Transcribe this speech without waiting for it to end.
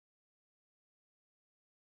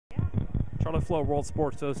Charlotte Flowe World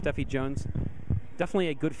Sports host Steffi Jones. Definitely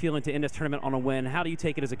a good feeling to end this tournament on a win. How do you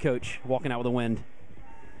take it as a coach, walking out with a win?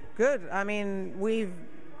 Good. I mean, we've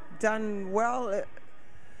done well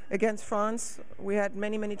against France. We had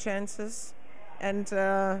many, many chances. And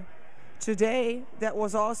today, that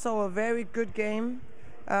was also a very good game.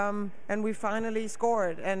 And we finally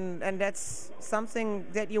scored. And that's something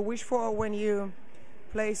that you wish for when you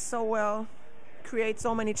play so well, create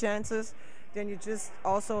so many chances. Then you just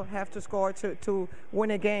also have to score to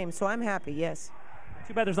win a game. So I'm happy, yes.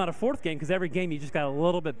 Too bad there's not a fourth game, because every game you just got a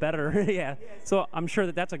little bit better. Yeah. So I'm sure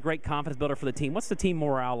that that's a great confidence builder for the team. What's the team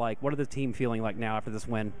morale like? What are the team feeling like now after this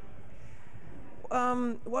win?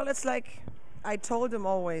 Well, it's like I told them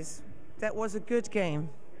always, that was a good game.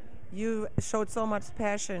 You showed so much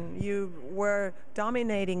passion. You were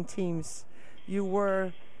dominating teams. You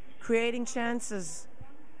were creating chances,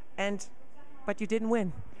 but you didn't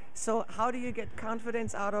win. So how do you get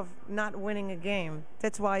confidence out of not winning a game?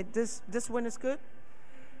 That's why this win is good.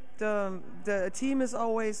 The team is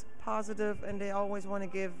always positive, and they always want to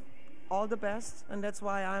give all the best, and that's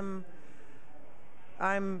why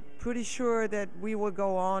I'm pretty sure that we will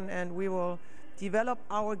go on and we will develop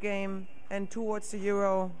our game, and towards the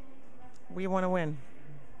Euro, we want to win.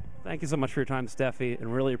 Thank you so much for your time, Steffi,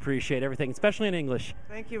 and really appreciate everything, especially in English.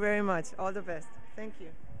 Thank you very much. All the best. Thank you.